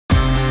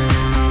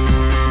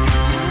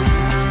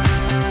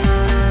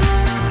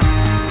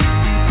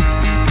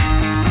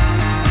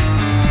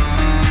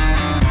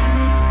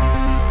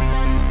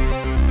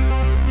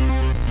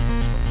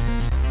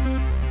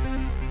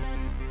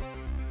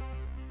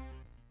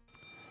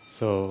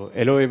So,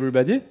 hello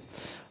everybody.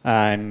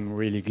 I'm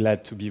really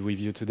glad to be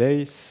with you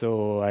today.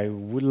 So, I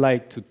would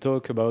like to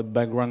talk about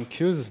background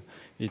queues.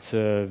 It's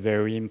a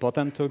very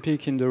important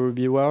topic in the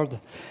Ruby world.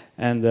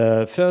 And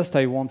first,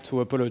 I want to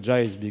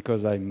apologize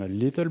because I'm a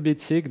little bit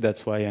sick.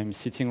 That's why I'm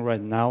sitting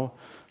right now.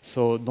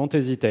 So, don't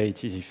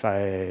hesitate if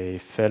I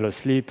fell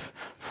asleep,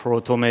 throw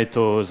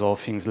tomatoes or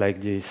things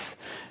like this.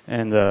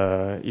 And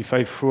if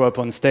I threw up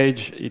on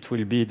stage, it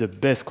will be the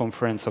best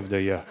conference of the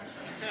year.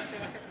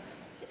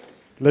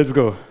 Let's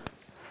go.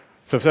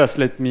 So first,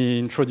 let me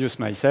introduce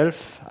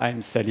myself.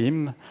 I'm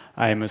Salim.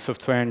 I'm a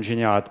software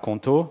engineer at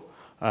Conto.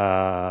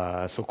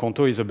 So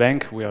Conto is a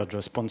bank. We are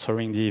just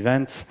sponsoring the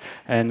event,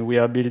 and we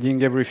are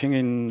building everything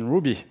in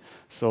Ruby.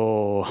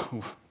 So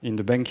in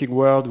the banking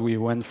world, we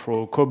went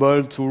from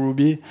COBOL to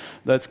Ruby.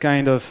 That's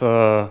kind of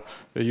a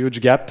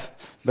huge gap,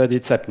 but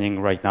it's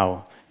happening right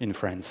now in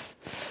France.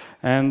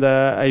 And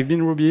I've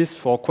been Rubyist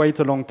for quite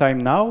a long time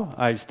now.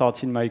 I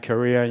started my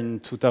career in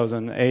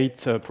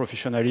 2008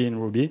 professionally in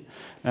Ruby,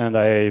 and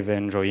I've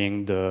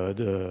enjoying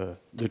the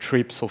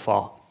trip so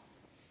far.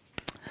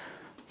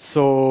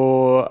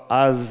 So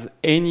as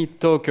any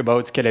talk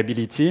about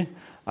scalability,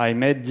 I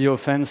made the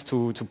offense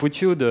to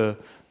put you the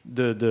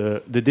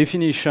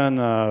definition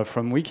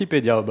from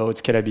Wikipedia about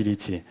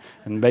scalability.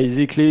 And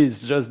basically,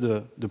 it's just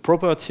the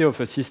property of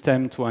a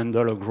system to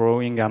handle a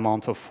growing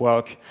amount of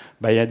work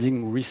by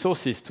adding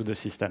resources to the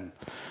system.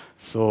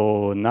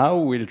 So now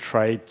we'll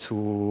try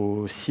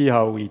to see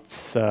how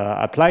it's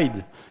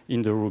applied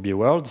in the Ruby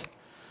world,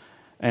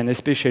 and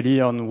especially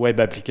on web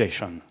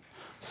application.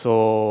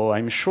 So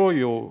I'm sure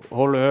you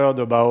all heard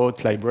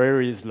about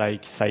libraries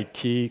like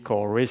Sidekick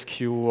or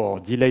Rescue or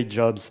Delayed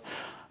Jobs.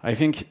 I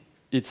think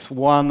it's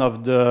one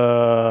of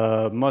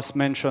the most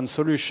mentioned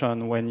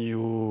solutions when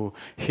you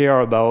hear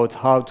about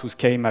how to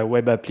scale my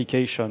web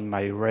application,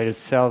 my Rails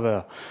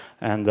server.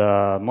 And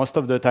most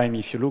of the time,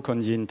 if you look on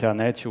the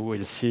internet, you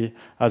will see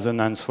as an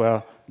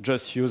answer,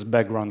 just use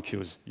background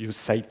queues, use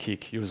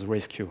Sidekick, use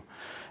Rescue.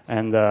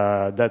 And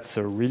that's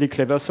a really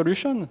clever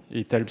solution.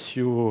 It helps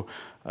you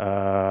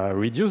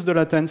reduce the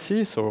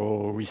latency,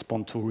 so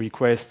respond to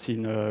requests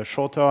in a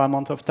shorter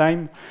amount of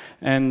time,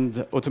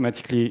 and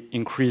automatically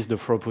increase the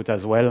throughput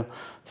as well,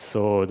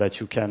 so that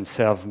you can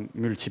serve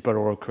multiple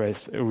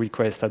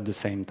requests at the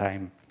same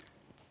time.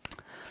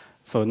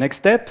 So next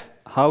step,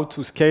 how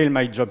to scale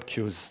my job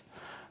queues.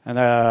 And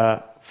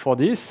for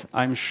this,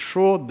 I'm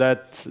sure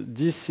that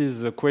this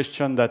is a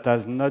question that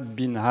has not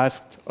been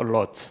asked a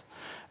lot.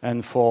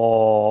 And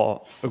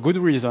for a good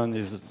reason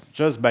is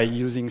just by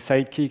using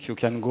Sidekick, you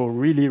can go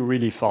really,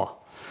 really far.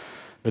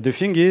 But the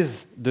thing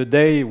is, the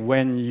day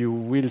when you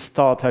will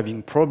start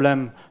having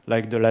problems,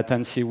 like the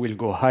latency will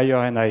go higher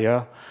and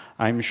higher,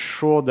 I'm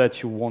sure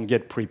that you won't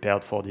get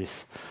prepared for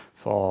this.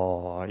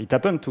 It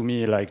happened to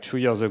me like 2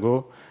 years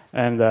ago,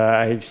 and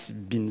I've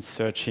been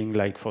searching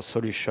for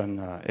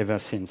solution ever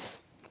since.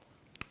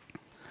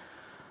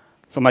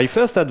 So my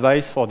first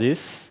advice for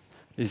this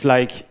is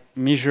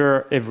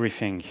measure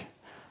everything.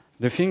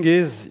 The thing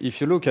is, if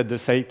you look at the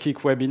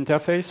Sidekick web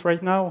interface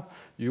right now,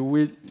 you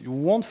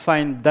won't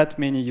find that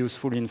many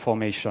useful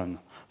information.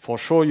 For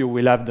sure, you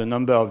will have the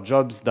number of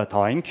jobs that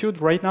are in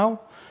queued right now,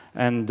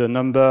 and the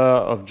number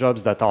of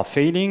jobs that are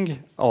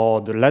failing,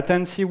 or the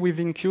latency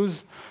within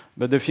queues.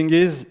 But the thing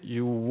is,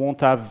 you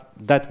won't have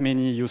that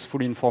many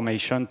useful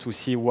information to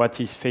see what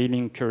is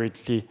failing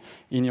currently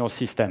in your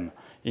system,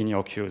 in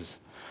your queues.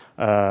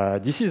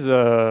 This is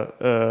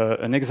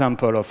an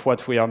example of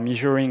what we are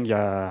measuring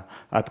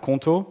at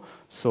Conto.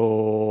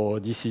 So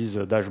this is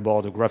a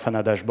dashboard, a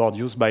Grafana dashboard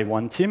used by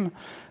one team.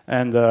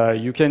 And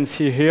you can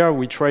see here,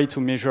 we try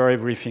to measure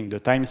everything, the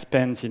time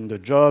spent in the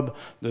job,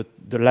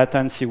 the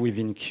latency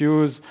within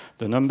queues,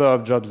 the number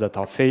of jobs that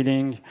are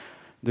failing.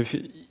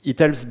 It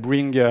helps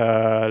bring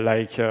a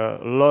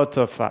lot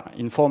of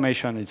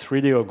information. It's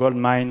really a gold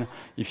mine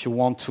if you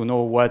want to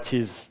know what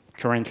is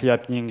currently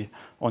happening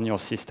on your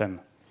system.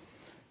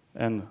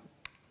 And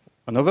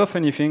another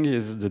funny thing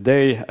is the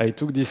day I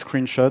took this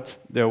screenshot,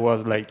 there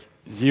was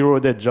 0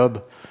 dead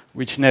job,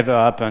 which never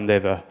happened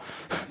ever.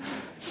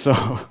 So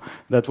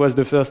that was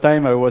the first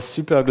time. I was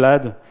super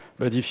glad.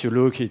 But if you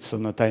look, it's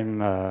on a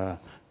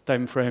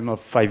time frame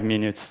of 5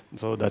 minutes.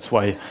 So that's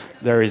why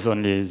there is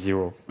only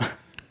 0.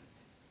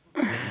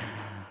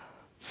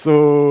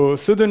 So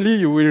suddenly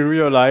you will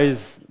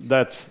realize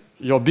that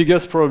your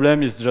biggest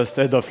problem is just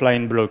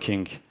head-of-line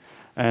blocking.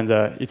 And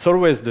it's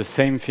always the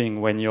same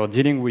thing when you're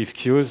dealing with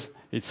queues.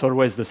 It's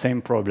always the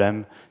same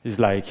problem. It's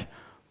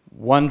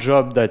one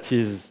job that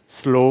is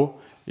slow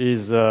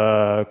is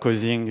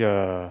causing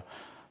a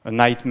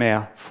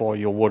nightmare for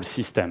your whole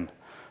system.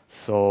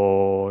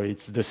 So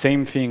it's the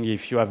same thing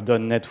if you have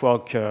done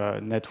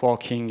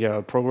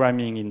networking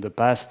programming in the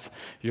past.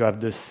 You have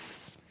the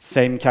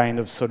same kind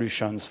of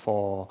solutions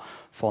for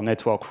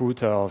network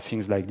router or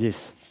things like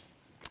this.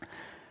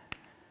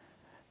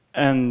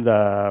 And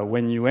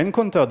when you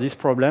encounter this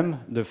problem,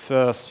 the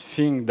first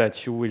thing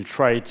that you will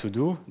try to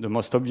do, the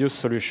most obvious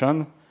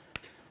solution,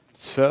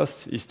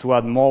 first is to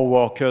add more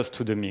workers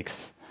to the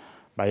mix.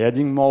 By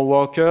adding more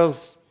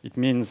workers, it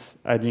means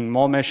adding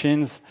more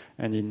machines,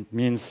 and it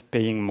means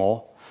paying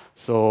more.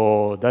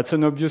 So that's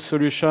an obvious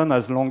solution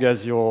as long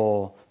as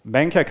your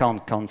bank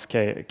account can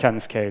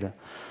scale.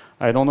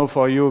 I don't know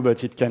for you,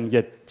 but it can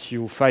get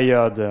you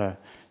fired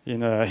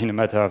in a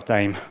matter of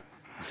time.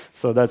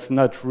 So that's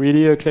not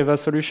really a clever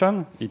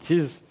solution. It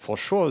is, for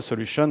sure, a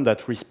solution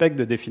that respects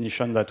the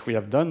definition that we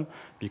have done,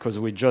 because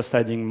we're just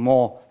adding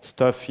more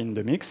stuff in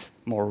the mix,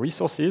 more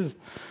resources,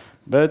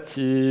 but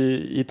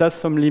it has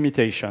some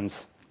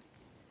limitations.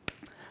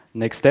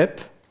 Next step,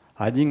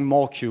 adding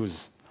more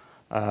queues.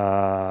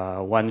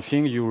 One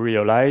thing you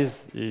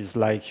realize is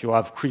like you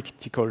have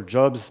critical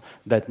jobs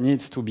that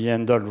needs to be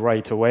handled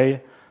right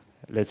away,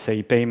 let's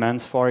say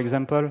payments, for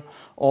example,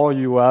 or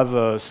you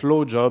have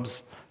slow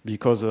jobs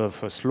because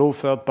of a slow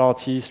third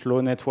party,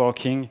 slow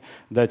networking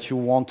that you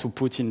want to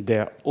put in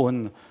their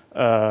own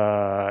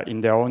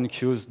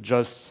queues.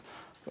 Just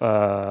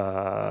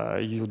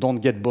you don't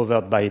get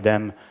bothered by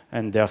them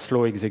and their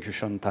slow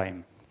execution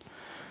time.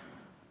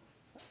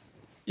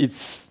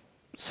 It's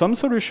some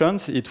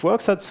solutions, it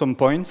works at some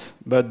point,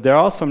 but there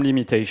are some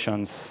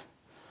limitations.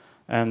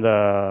 And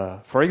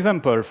for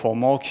example, for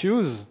more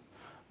queues,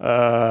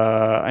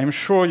 I'm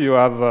sure you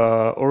have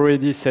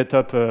already set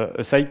up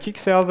a Sidekick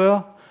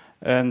server,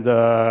 and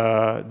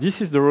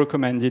this is the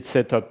recommended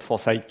setup for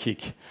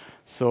Sidekick.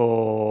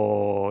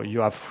 So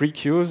you have 3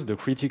 queues, the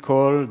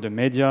critical, the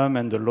medium,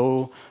 and the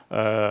low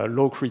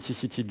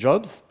criticity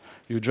jobs.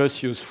 You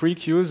just use 3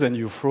 queues, and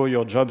you throw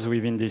your jobs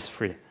within these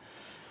 3.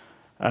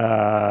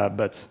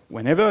 But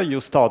whenever you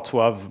start to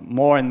have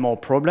more and more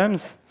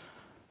problems,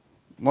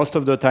 most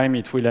of the time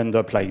it will end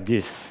up like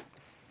this.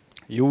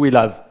 You will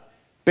have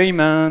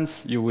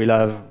payments, you will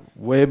have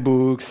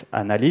webhooks,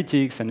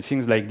 analytics, and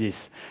things like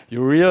this.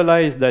 You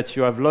realize that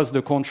you have lost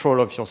the control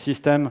of your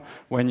system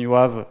when you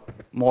have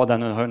more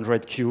than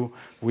 100 queues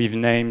with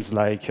names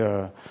like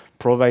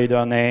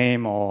provider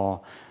name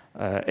or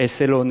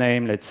SLO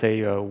name, let's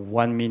say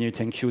 1 minute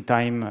and queue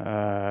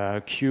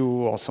time queue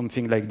or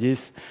something like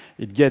this.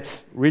 It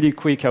gets really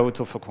quick out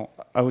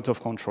of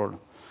control.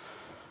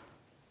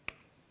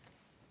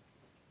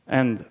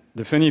 And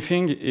the funny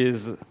thing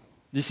is,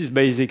 this is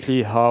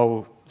basically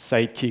how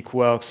Sidekick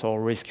works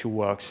or Rescue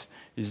works.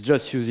 It's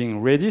just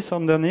using Redis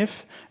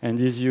underneath, and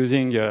is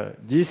using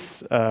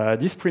this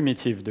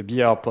primitive, the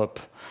BR pop.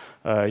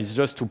 It's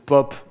just to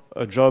pop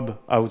a job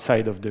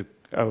outside of the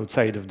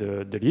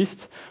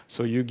list.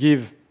 So you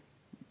give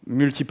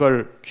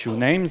multiple queue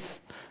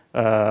names.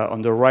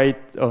 On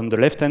the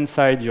left-hand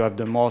side, you have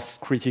the most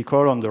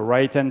critical. On the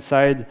right-hand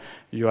side,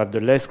 you have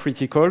the less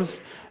criticals.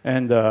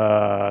 And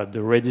the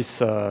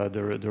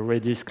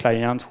Redis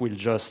client will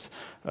just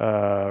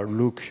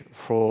look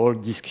for all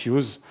these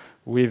queues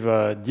with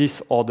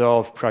this order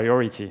of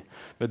priority.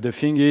 But the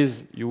thing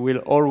is, you will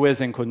always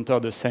encounter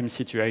the same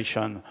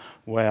situation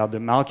where the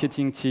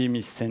marketing team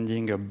is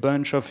sending a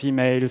bunch of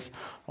emails,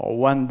 or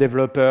one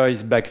developer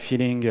is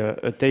backfilling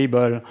a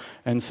table,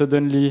 and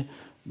suddenly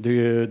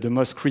the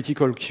most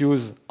critical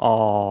queues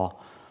are,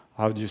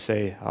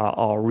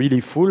 are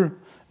really full,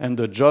 and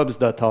the jobs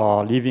that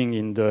are living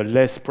in the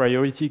less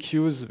priority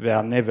queues, they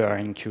are never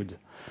enqueued.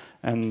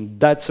 And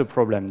that's a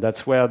problem.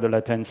 That's where the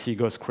latency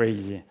goes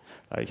crazy.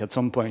 Like at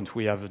some point,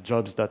 we have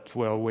jobs that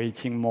were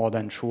waiting more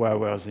than 2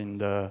 hours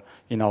in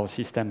our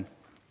system.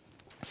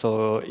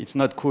 So it's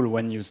not cool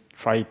when you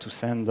try to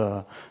send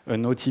an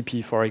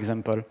OTP, for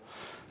example.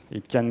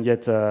 It can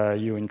get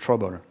you in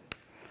trouble.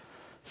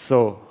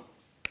 So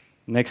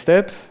next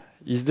step,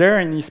 is there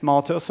any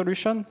smarter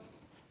solution?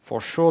 For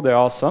sure, there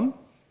are some.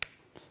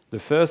 The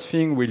first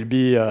thing will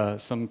be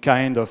some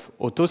kind of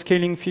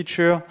auto-scaling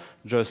feature,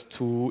 just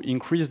to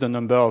increase the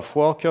number of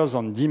workers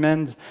on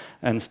demand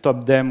and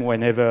stop them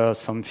whenever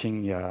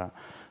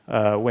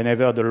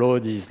whenever the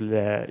load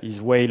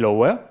is way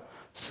lower.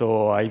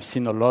 So I've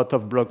seen a lot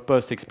of blog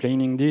posts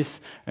explaining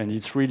this, and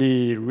it's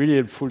really, really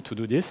helpful to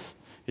do this.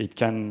 It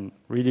can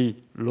really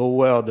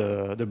lower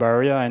the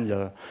barrier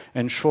and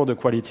ensure the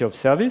quality of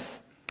service.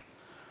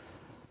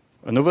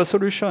 Another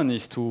solution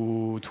is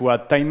to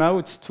add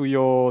timeouts to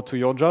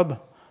your job.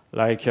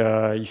 Like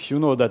if you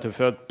know that a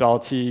third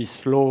party is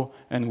slow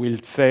and will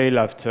fail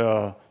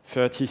after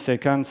 30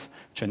 seconds,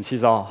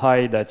 chances are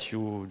high that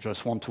you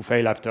just want to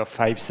fail after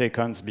 5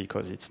 seconds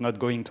because it's not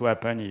going to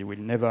happen, he will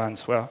never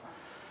answer.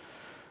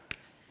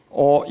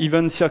 Or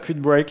even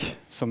circuit break,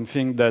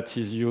 something that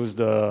is used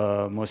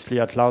mostly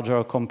at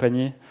larger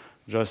company.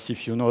 Just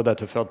if you know that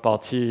a third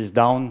party is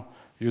down,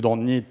 you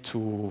don't need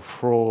to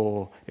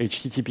throw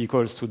HTTP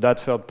calls to that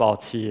third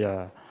party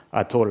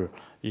at all.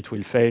 It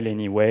will fail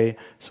anyway,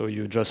 so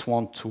you just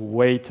want to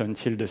wait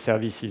until the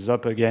service is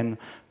up again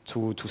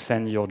to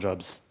send your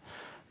jobs.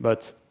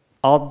 But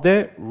are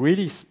there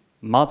really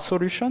smart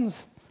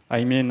solutions?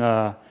 I mean,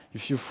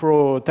 if you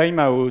throw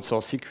timeouts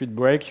or circuit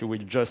break, you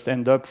will just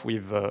end up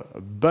with a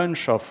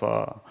bunch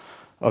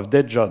of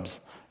dead jobs.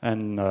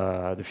 And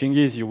the thing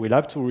is, you will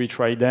have to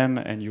retry them,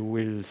 and you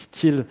will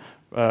still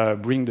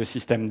bring the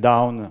system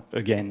down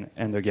again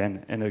and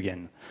again and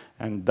again.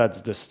 And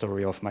that's the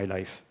story of my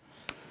life.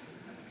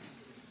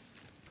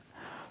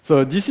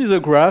 So this is a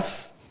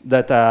graph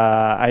that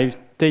I've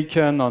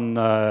taken on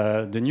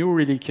the new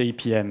Relic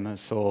APM.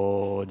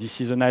 So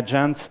this is an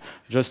agent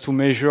just to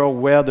measure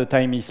where the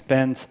time is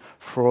spent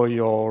for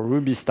your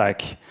Ruby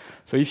stack.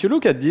 So if you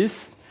look at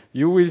this,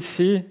 you will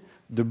see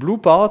the blue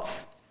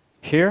part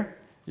here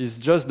is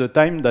just the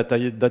time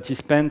that is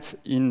spent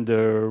in the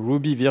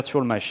Ruby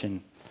virtual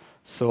machine.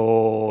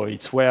 So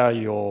it's where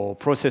your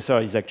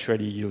processor is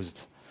actually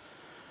used.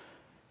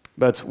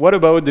 But what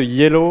about the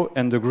yellow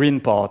and the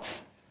green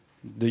part?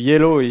 The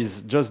yellow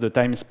is just the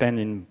time spent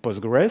in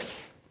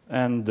Postgres,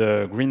 and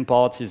the green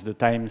part is the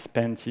time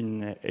spent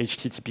in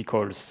HTTP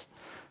calls.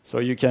 So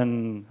you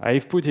can,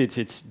 I've put it,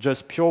 it's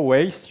just pure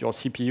waste. Your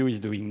CPU is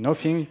doing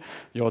nothing.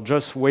 You're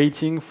just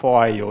waiting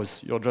for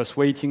IOs. You're just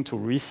waiting to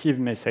receive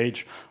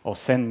message or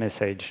send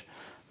message.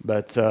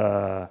 But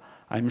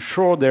I'm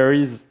sure there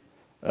is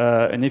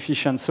an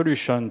efficient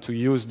solution to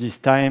use this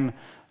time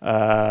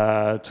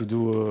to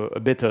do a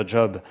better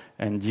job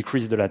and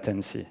decrease the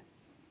latency.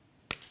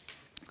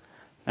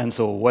 And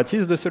so what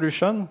is the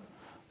solution?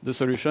 The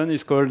solution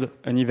is called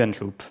an event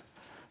loop.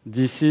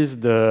 This is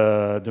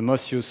the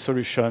most used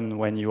solution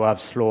when you have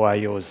slow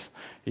IOs.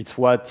 It's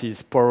what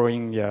is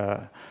powering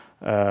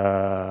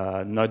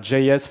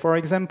Node.js, for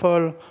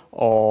example,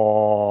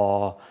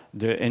 or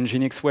the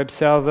Nginx web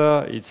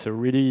server. It's a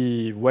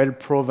really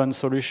well-proven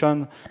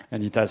solution,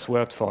 and it has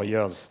worked for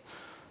years.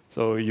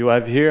 So you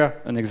have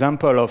here an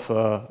example of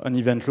an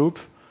event loop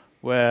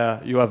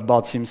where you have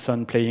Bart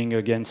Simpson playing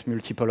against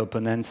multiple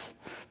opponents,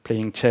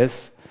 playing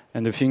chess.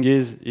 And the thing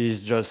is, he's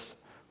just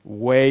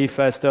way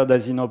faster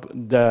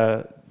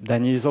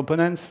than his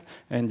opponents,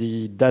 and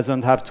he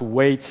doesn't have to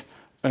wait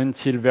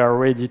until they're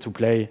ready to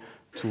play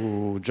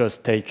to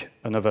just take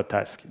another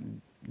task.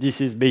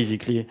 This is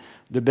basically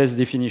the best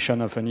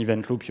definition of an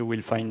event loop you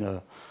will find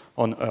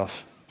on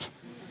Earth.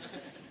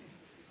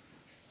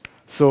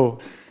 So,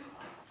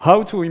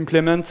 how to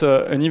implement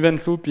an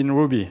event loop in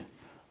Ruby?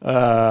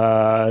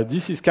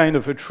 This is kind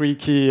of a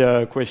tricky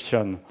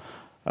question.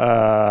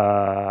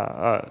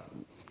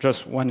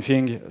 Just one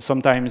thing,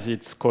 sometimes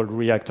it's called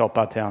reactor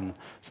pattern,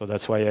 so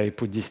that's why I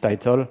put this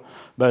title.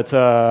 But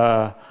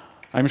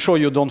I'm sure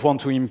you don't want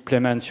to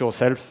implement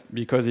yourself,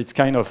 because it's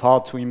kind of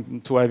hard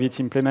to have it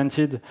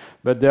implemented.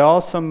 But there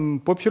are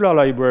some popular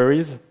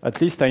libraries,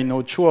 at least I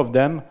know 2 of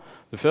them.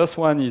 The first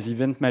one is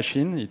Event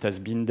Machine. It has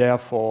been there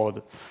for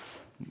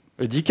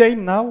a decade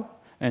now,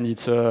 and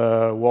it's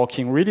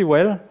working really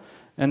well.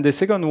 And the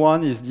second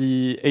one is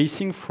the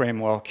async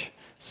framework.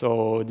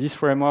 So this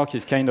framework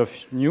is kind of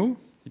new.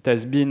 It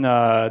has been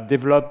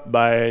developed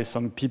by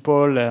some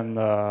people, and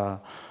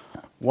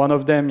one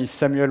of them is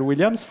Samuel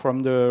Williams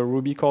from the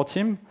Ruby core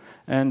team,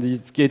 and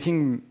it's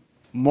getting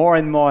more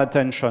and more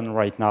attention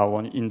right now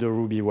in the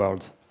Ruby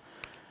world.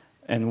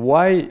 And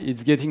why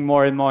it's getting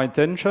more and more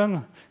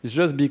attention is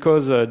just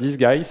because this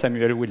guy,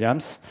 Samuel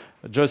Williams,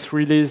 just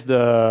released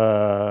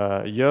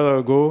a year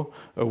ago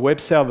a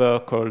web server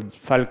called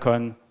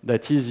Falcon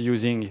that is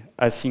using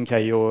async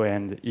IO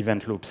and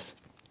event loops.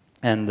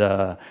 And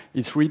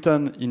it's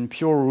written in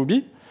pure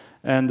Ruby,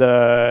 and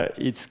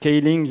it's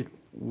scaling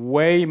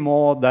way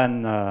more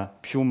than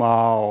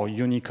Puma or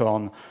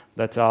Unicorn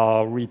that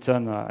are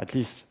written, at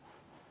least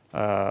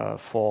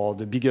for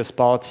the biggest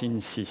part,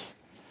 in C.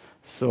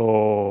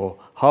 So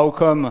how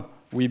come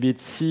we beat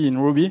C in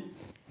Ruby?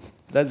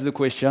 That's the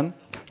question.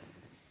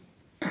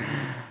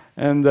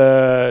 And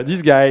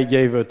this guy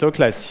gave a talk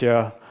last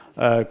year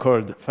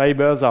called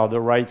 "Fibers Are the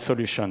Right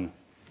Solution."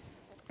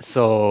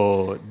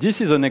 So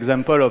this is an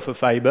example of a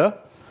fiber.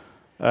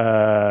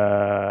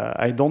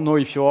 I don't know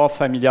if you are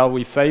familiar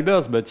with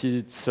fibers, but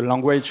it's a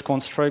language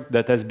construct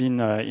that has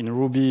been in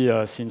Ruby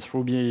since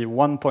Ruby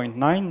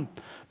 1.9,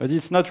 but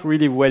it's not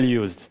really well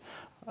used.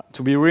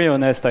 To be really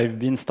honest, I've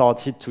been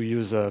started to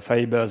use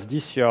fibers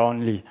this year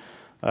only.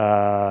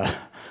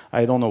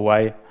 I don't know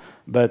why,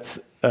 but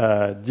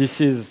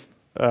this is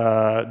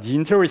the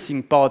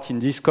interesting part in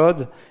this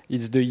code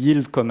is the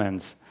yield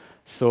commands.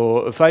 So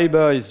a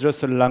fiber is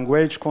just a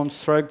language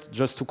construct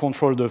just to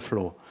control the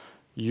flow.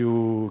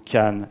 You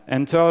can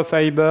enter a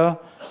fiber,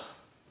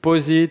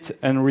 pause it,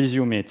 and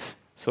resume it.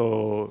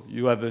 So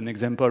you have an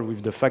example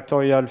with the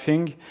factorial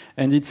thing,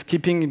 and it's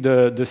keeping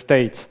the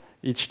state.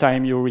 Each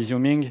time you're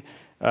resuming,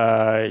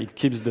 it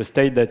keeps the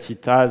state that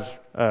it has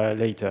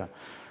later,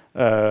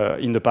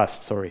 in the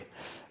past, sorry.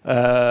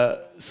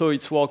 So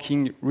it's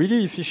working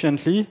really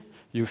efficiently.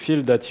 You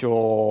feel that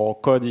your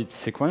code is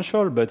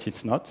sequential, but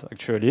it's not,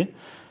 actually.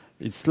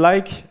 It's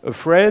like a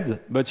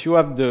thread, but you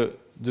have the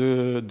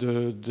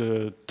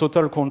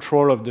total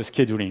control of the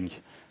scheduling.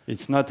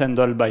 It's not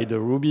handled by the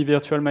Ruby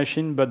virtual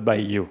machine, but by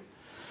you.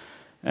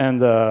 And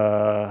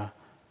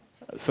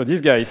so this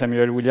guy,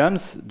 Samuel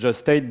Williams, just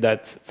stated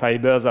that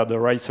fibers are the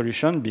right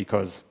solution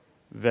because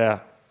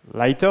they're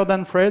lighter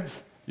than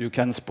threads. You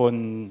can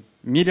spawn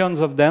millions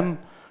of them,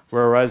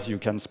 whereas you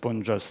can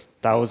spawn just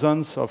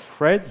thousands of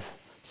threads.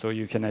 So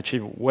you can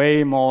achieve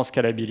way more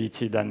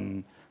scalability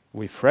than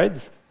with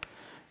threads.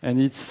 And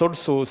it's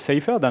also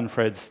safer than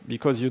threads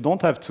because you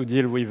don't have to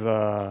deal with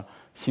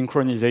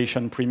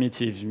synchronization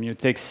primitives,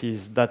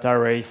 mutexes, data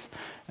race,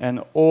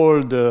 and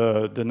all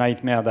the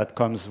nightmare that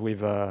comes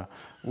with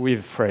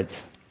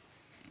threads.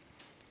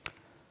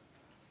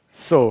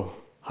 So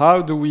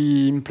how do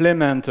we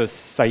implement a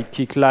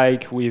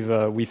sidekick-like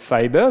with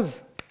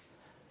fibers?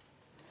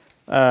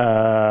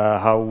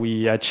 How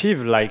we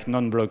achieve like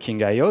non-blocking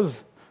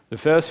IOs? The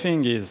first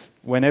thing is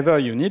whenever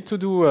you need to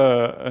do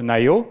an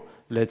IO,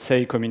 let's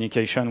say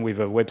communication with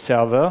a web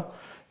server,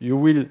 you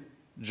will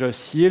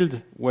just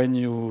yield when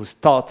you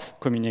start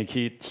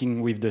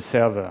communicating with the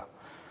server.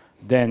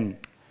 Then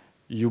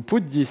you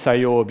put this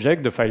IO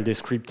object, the file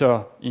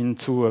descriptor,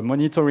 into a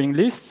monitoring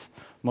list.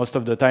 Most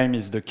of the time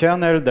it's the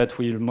kernel that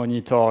will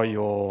monitor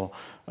your,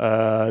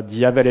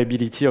 the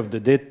availability of the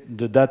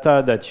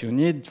data that you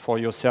need for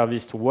your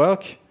service to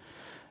work.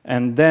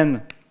 And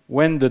then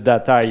when the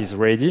data is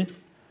ready,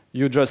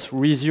 you just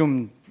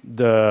resume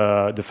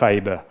the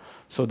fiber.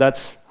 So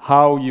that's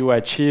how you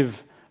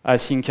achieve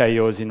async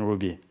IOs in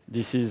Ruby.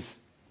 This is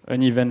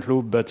an event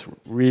loop, but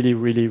really,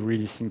 really,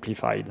 really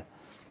simplified.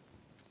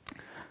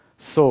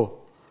 So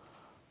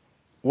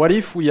what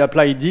if we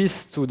apply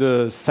this to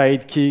the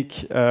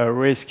sidekick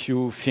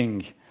rescue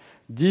thing?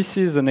 This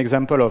is an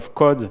example of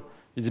code.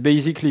 It's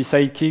basically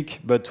sidekick,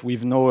 but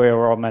with no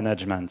error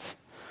management.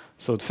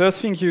 So the first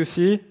thing you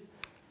see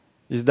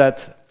is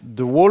that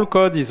the whole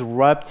code is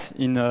wrapped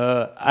in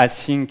an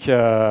async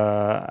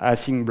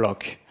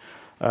block.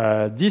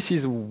 This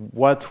is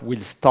what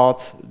will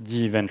start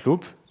the event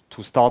loop,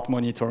 to start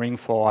monitoring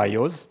for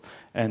IOs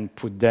and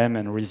put them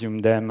and resume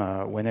them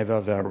whenever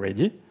they're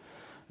ready.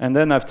 And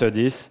then after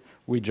this,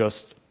 we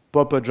just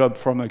pop a job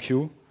from a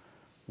queue,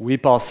 we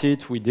parse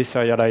it, we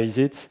deserialize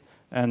it,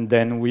 and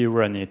then we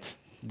run it.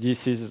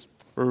 This is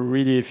a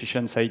really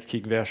efficient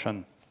sidekick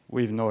version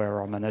with no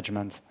error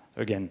management.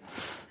 Again,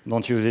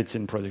 don't use it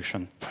in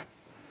production.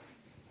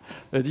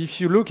 But if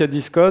you look at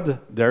this code,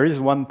 there is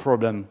one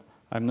problem.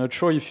 I'm not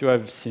sure if you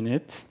have seen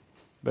it,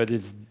 but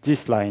it's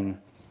this line.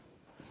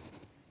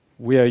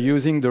 We are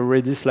using the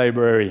Redis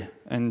library,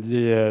 and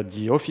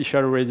the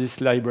official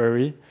Redis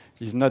library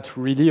is not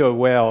really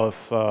aware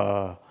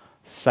of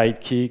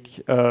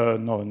sidekick,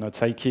 no, not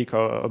sidekick,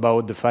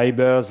 about the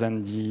fibers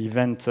and the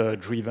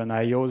event-driven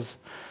IOs.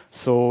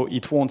 So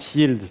it won't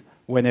yield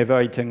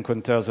whenever it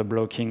encounters a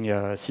blocking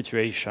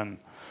situation.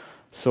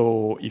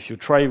 So if you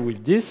try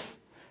with this,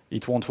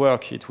 it won't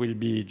work. It will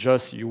be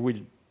just, you will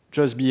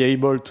just be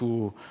able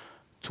to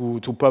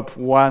pop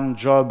one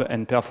job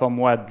and perform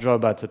one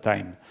job at a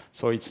time.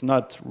 So it's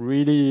not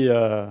really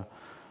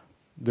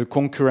the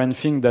concurrent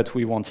thing that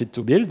we wanted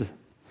to build.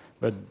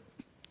 But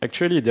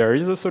actually, there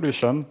is a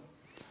solution.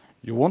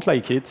 You won't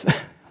like it.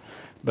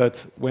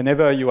 But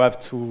whenever you have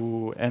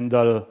to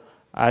handle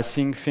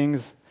async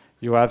things,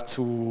 you have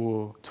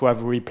to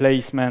have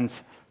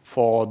replacement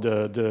for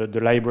the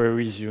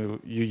libraries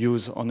you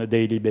use on a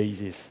daily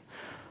basis.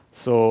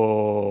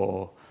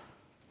 So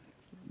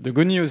the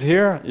good news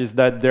here is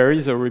that there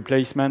is a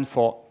replacement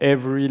for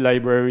every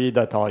library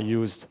that are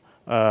used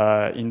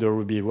in the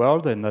Ruby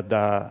world and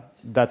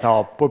that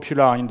are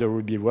popular in the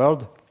Ruby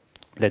world.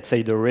 Let's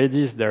say the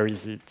Redis, there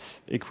is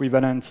its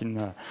equivalent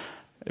in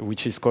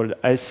which is called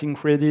async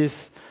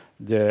Redis.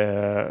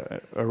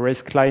 The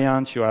REST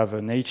client, you have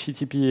an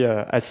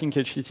HTTP, async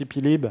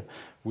HTTP lib,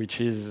 which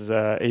is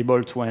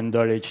able to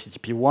handle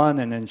HTTP 1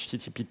 and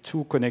HTTP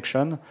 2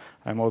 connection.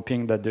 I'm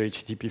hoping that the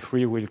HTTP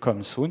 3 will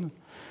come soon.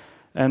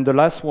 And the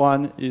last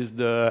one is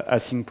the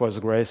async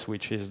Postgres,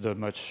 which is the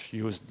much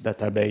used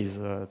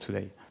database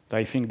today.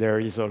 I think there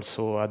is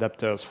also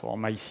adapters for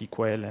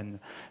MySQL and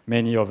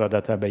many other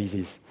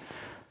databases.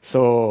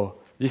 So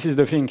this is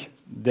the thing.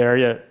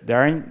 There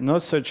ain't no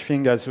such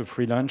thing as a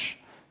free lunch.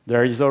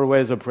 There is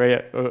always a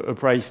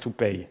price to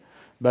pay.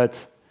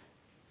 But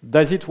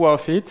does it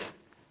worth it?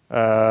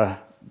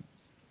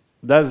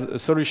 Does a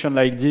solution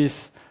like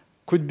this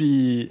could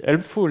be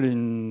helpful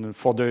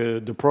for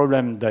the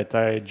problem that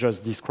I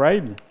just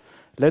described?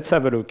 Let's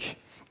have a look.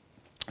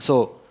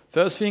 So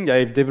first thing,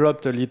 I've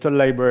developed a little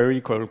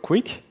library called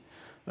Quick,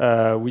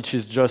 which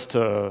is just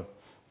a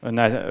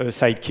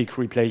sidekick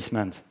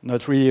replacement.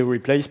 Not really a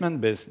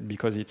replacement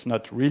because it's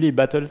not really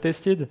battle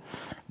tested,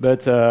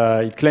 but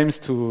it claims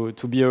to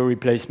be a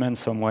replacement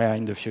somewhere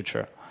in the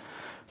future.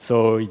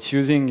 So it's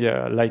using,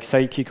 like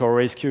sidekick or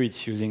rescue,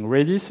 it's using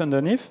Redis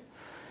underneath.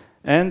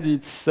 And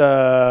it's,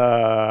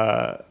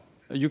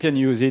 you can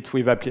use it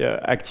with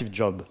active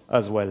job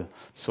as well.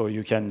 So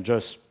you can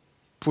just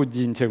put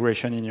the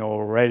integration in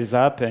your Rails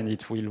app and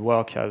it will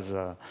work as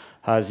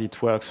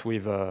it works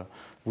with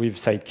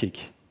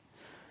sidekick.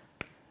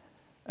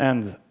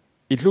 And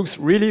it looks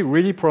really,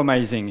 really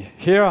promising.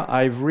 Here,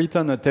 I've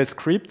written a test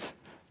script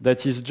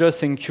that is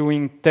just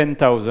enqueuing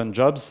 10,000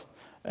 jobs.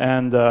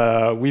 And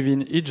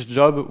within each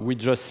job, we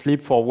just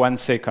sleep for 1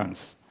 second.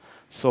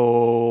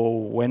 So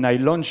when I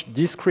launch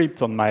this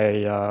script on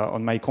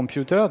my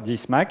computer,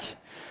 this Mac,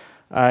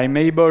 I'm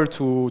able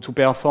to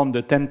perform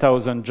the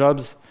 10,000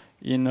 jobs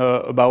in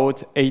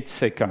about 8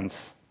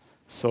 seconds.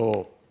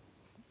 So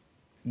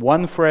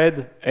 1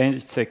 thread,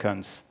 8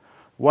 seconds.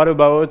 what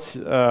about,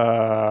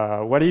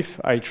 what if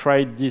I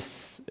tried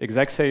this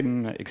exact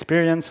same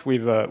experience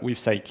with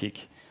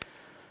Sidekick?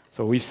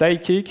 So with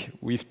Sidekick,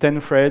 with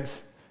 10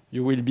 threads,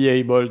 you will be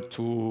able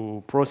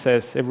to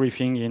process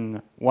everything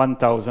in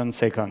 1,000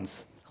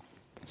 seconds.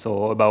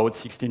 So about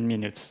 16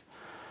 minutes.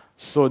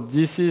 So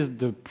this is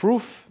the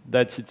proof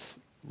that it's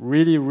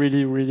really,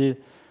 really, really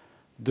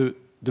the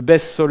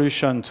best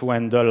solution to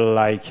handle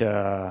like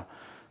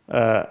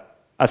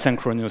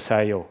asynchronous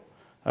I/O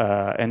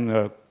and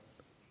a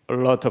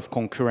lot of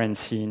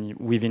concurrency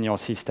within your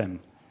system.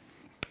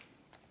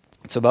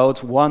 It's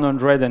about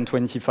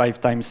 125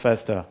 times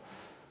faster,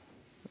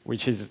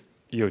 which is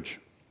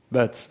huge.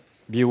 But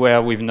beware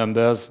with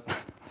numbers.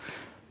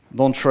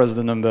 Don't trust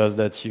the numbers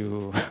that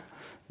you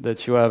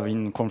have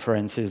in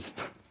conferences.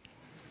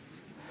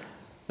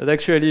 But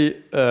actually,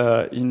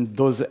 in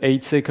those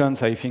 8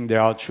 seconds, I think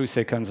there are 2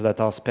 seconds that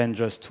are spent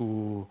just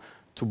to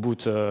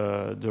boot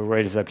the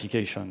Rails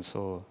application.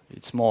 So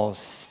it's more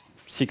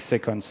 6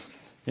 seconds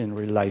in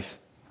real life.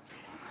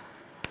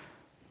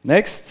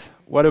 Next,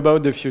 what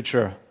about the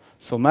future?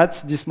 So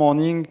Matt this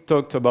morning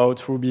talked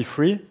about Ruby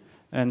 3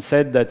 and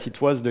said that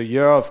it was the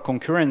year of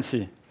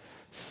concurrency.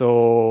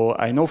 So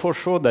I know for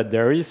sure that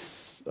there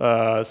is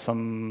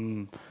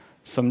some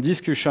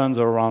discussions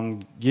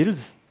around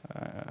guilds.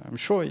 I'm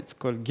sure it's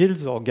called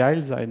guilds or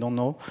guiles, I don't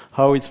know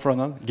how it's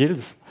pronounced,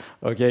 guilds,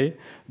 okay,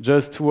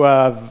 just to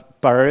have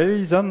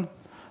parallelism.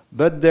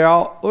 But there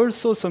are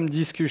also some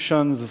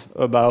discussions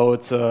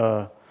about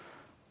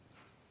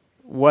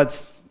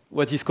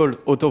what is called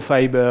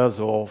autofibers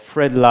or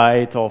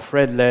threadlight or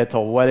threadlet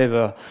or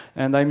whatever.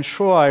 And I'm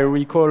sure I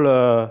recall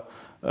a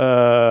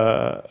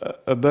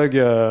bug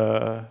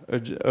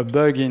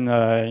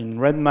in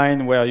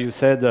Redmine where you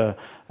said,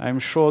 I'm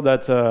sure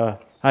that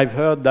I've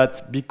heard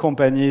that big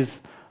companies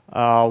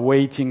are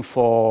waiting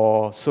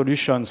for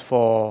solutions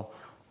for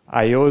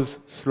IOs,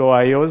 slow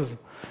IOs,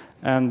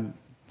 and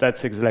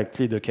that's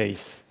exactly the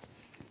case.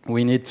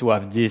 We need to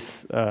have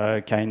this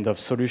kind of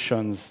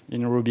solutions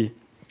in Ruby.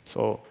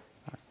 So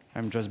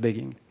I'm just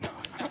begging.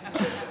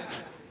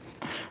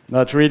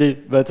 Not really,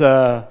 but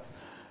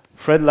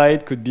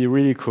Threadlight could be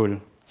really cool.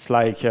 It's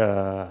like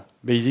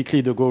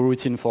basically the Go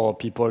routine for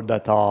people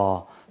that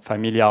are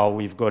familiar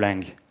with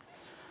Golang.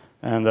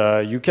 And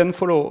you can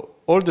follow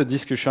all the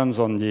discussions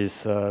on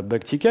this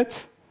bug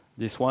ticket,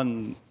 this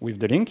one with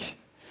the link.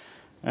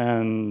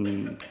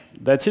 And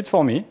that's it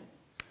for me.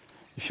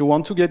 If you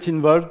want to get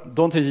involved,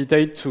 don't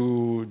hesitate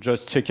to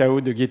just check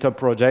out the GitHub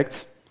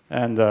project.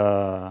 And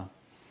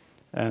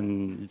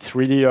it's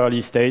really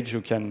early stage.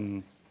 You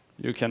can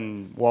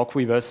work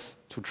with us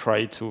to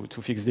try to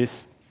fix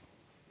this.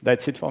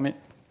 That's it for me.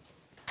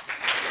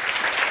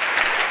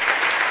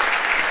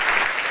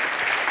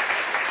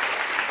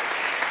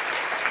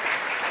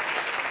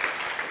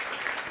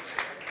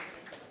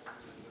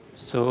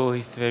 So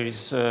if there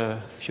is a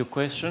few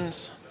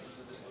questions.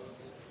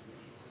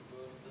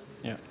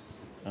 Yeah.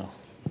 Oh,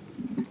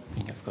 I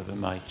think I've got the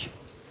mic.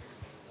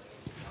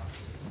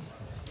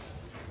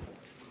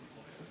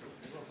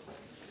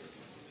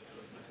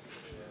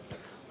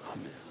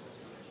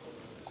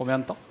 Combien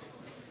de temps?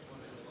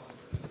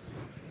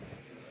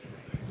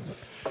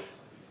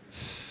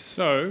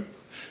 So,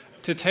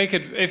 to take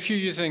it, if you're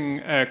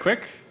using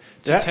Quick,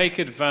 to take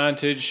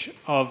advantage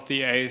of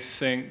the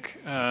async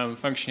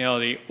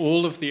functionality,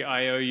 all of the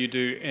I/O you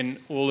do in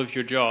all of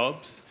your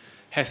jobs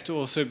has to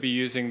also be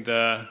using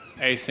the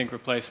async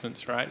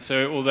replacements, right?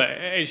 So all the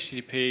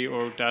HTTP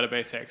or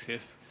database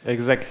access.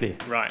 Exactly.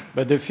 Right.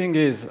 But the thing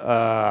is,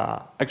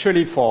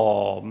 actually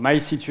for my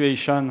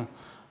situation,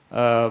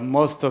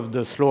 most of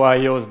the slow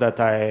IOs that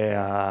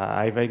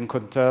I've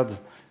encountered,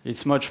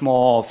 it's much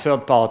more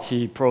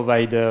third-party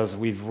providers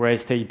with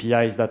REST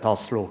APIs that are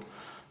slow.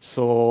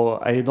 So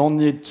I don't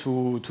need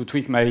to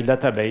tweak my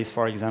database,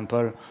 for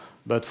example,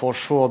 but for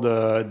sure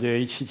the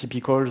HTTP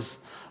calls.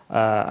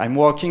 I'm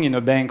working in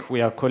a bank.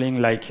 We are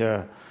calling like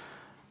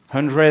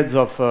hundreds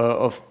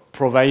of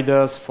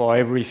providers for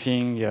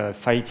everything,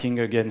 fighting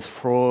against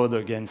fraud,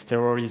 against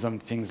terrorism,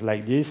 things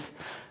like this.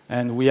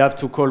 And we have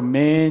to call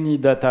many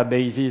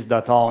databases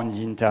that are on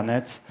the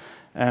internet.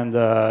 And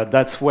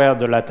that's where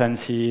the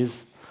latency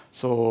is.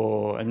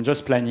 So I'm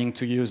just planning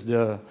to use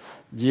the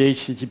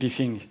HTTP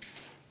thing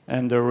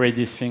and the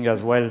Redis thing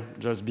as well,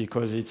 just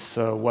because it's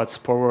what's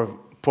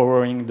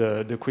powering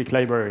the Quick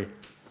library.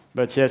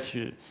 But yes,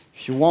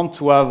 if you want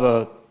to have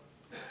a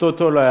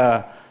total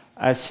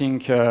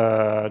async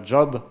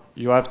job,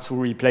 you have to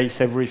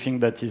replace everything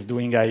that is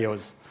doing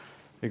IOs.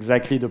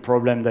 Exactly the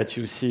problem that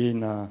you see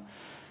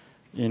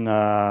in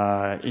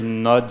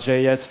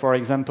Node.js, for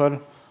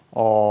example,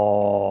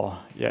 or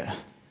yeah,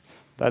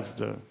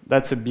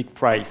 that's a big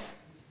price.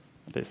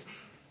 This.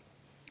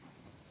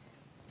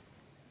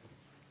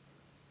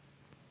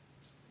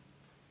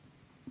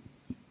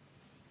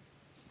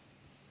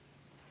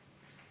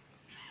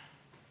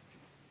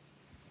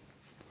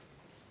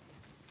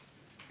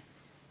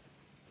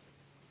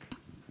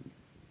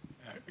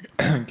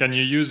 Can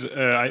you use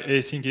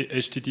async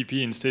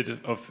HTTP instead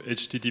of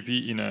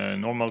HTTP in a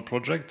normal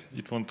project?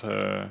 It won't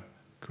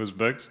cause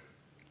bugs?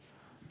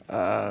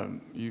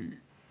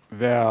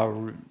 They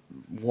are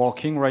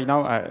working right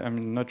now.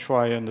 I'm not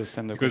sure I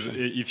understand the Because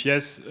question. if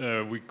yes,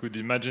 we could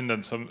imagine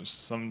that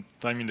some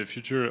time in the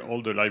future,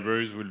 all the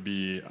libraries will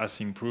be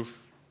async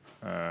proof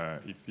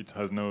if it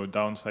has no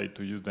downside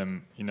to use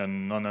them in a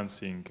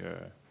non-async.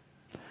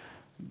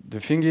 The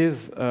thing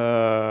is,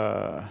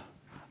 I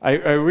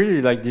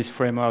really like this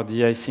framework,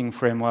 the async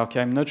framework.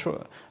 I'm not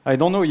sure. I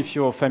don't know if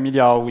you're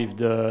familiar with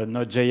the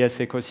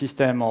Node.js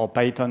ecosystem or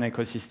Python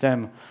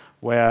ecosystem,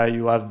 where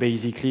you have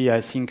basically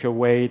async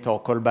await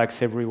or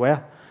callbacks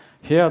everywhere.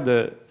 Here,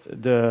 the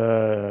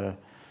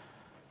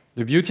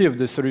beauty of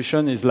the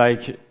solution is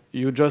like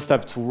you just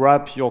have to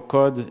wrap your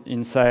code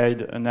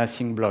inside an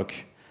async block.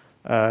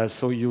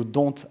 So you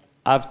don't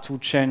have to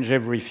change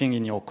everything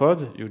in your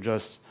code. You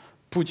just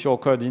put your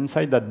code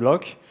inside that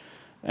block.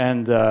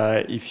 And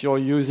if you're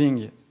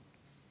using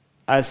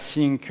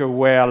async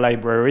aware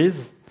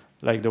libraries,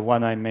 like the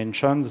one I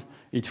mentioned,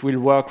 it will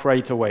work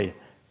right away.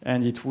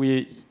 And it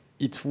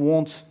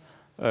won't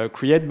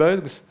create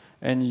bugs,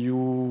 and you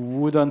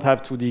wouldn't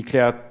have to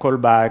declare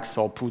callbacks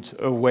or put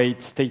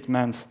await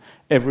statements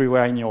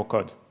everywhere in your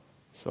code.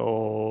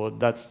 So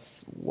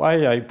that's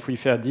why I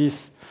prefer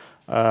this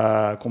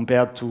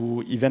compared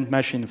to Event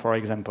Machine, for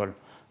example.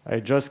 I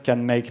just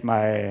can make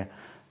my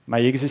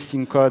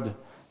existing code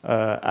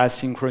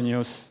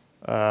asynchronous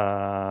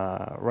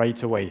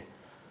right away.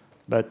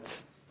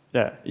 But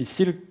yeah, it's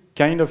still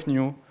kind of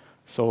new.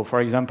 So for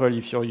example,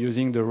 if you're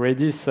using the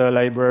Redis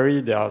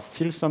library, there are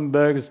still some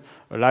bugs,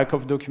 a lack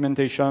of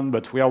documentation,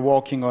 but we are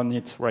working on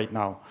it right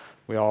now.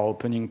 We are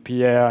opening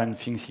PR and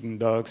fixing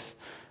docs.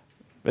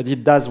 But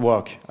it does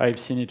work. I've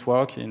seen it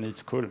work, and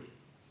it's cool,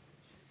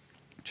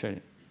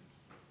 actually.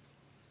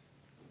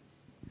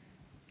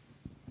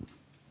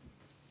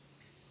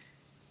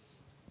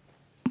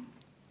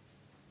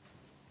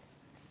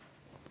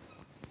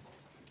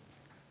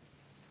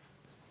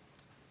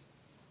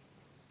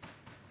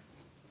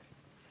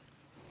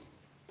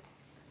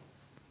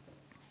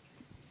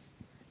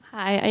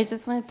 Hi, I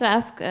just wanted to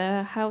ask,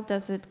 how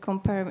does it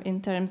compare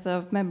in terms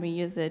of memory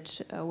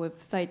usage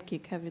with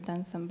Sidekick? Have you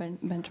done some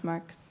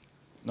benchmarks?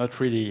 Not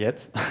really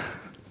yet.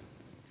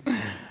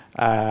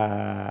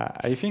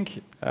 I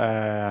think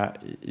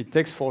it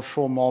takes for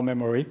sure more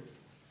memory,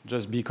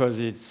 just because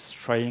it's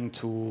trying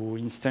to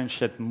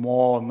instantiate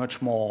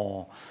much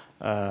more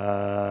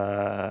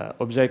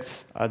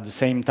objects at the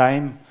same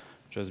time,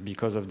 just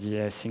because of the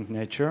async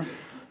nature.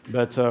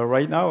 But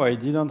right now, I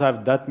didn't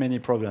have that many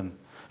problems.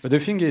 But the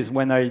thing is,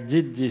 when I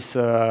did this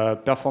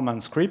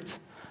performance script,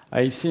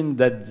 I've seen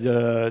that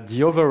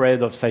the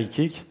overhead of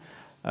Sidekick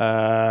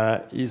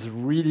is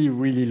really,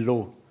 really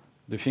low.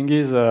 The thing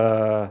is,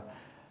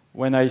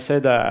 when I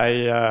said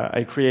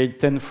I create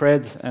 10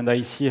 threads and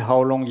I see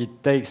how long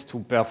it takes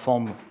to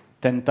perform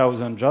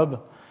 10,000 jobs,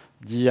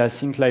 the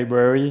async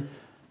library,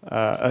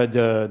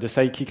 the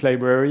Sidekick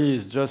library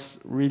is just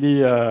really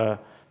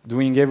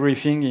doing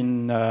everything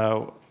in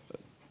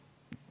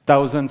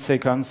 1,000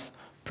 seconds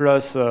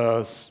plus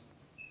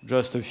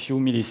just a few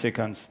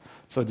milliseconds.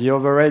 So the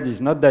overhead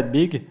is not that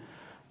big.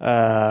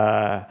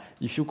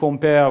 If you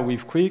compare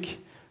with Quick,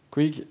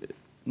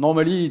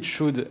 normally it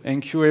should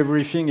enqueue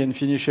everything and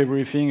finish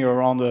everything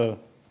around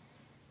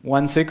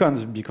 1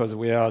 second, because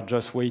we are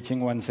just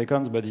waiting 1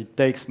 second, but it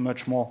takes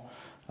much more.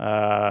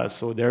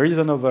 So there is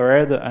an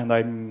overhead, and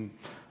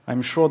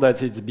I'm sure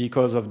that it's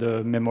because of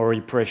the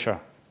memory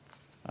pressure.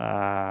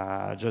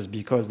 Just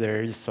because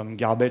there is some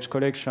garbage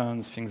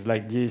collections, things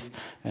like this,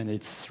 and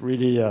it's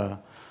really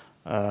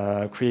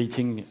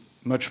creating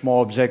much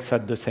more objects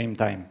at the same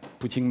time,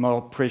 putting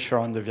more pressure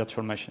on the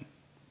virtual machine.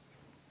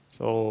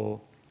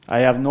 So I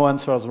have no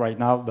answers right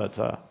now, but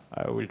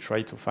I will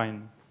try to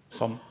find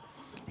some.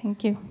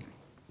 Thank you.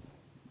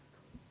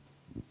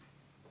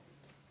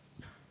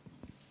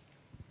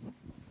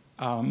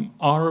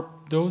 Are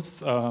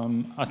those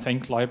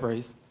async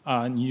libraries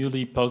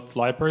newly built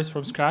libraries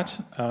from scratch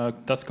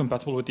that's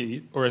compatible with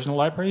the original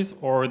libraries,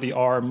 or they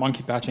are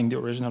monkey patching the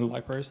original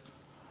libraries?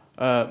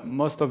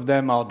 Most of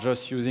them are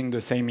just using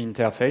the same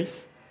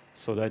interface,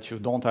 so that you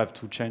don't have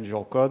to change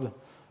your code.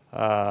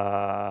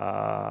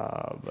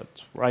 But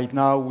right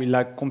now, we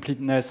lack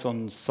completeness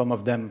on some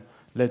of them.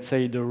 Let's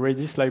say the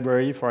Redis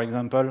library, for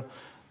example,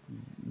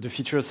 the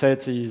feature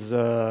set is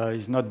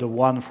not the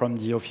one from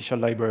the official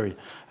library.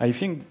 I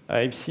think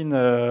I've seen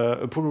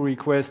a pull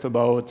request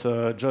about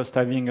just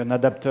having an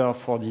adapter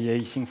for the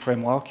async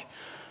framework,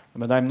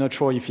 but I'm not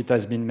sure if it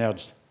has been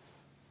merged.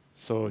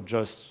 So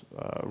just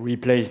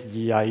replace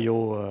the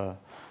I/O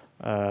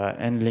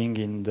handling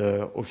in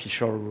the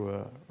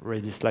official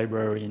Redis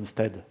library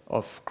instead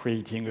of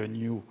creating a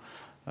new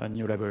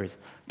libraries.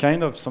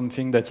 Kind of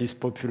something that is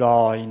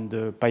popular in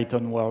the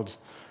Python world.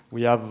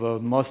 We have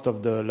most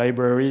of the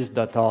libraries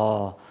that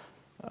are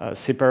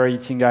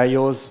separating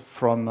I/Os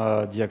from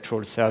the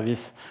actual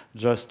service,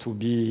 just to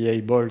be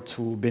able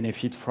to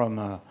benefit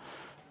from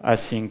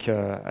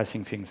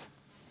async things.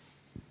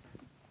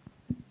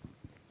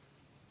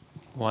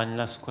 One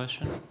last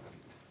question.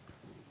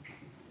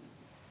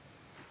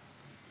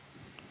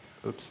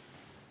 Oops.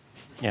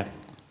 Yeah.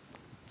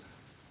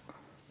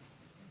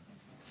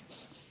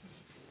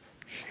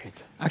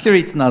 Actually,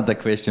 it's not the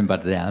question,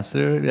 but the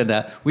answer.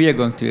 We are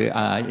going to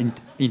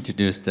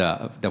introduce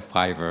the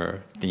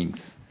fiber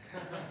things.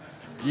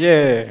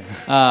 Yeah.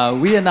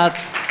 We are not.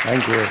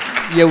 Thank you.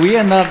 Yeah, we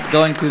are not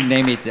going to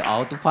name it the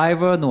auto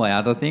fiber nor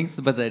other things,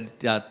 but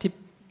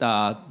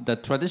the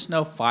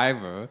traditional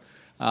fiber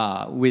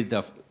with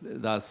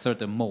the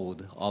certain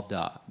mode of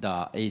the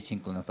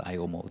asynchronous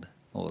I/O mode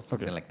or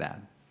something like that.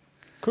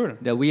 Cool.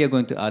 That we are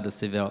going to add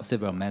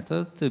several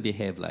methods to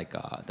behave like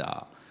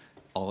the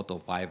auto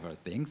fiber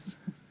things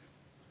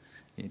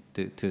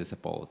to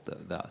support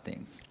the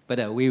things.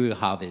 But we will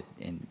have it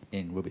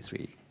in Ruby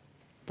 3.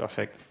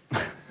 Perfect.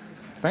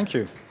 Thank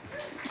you.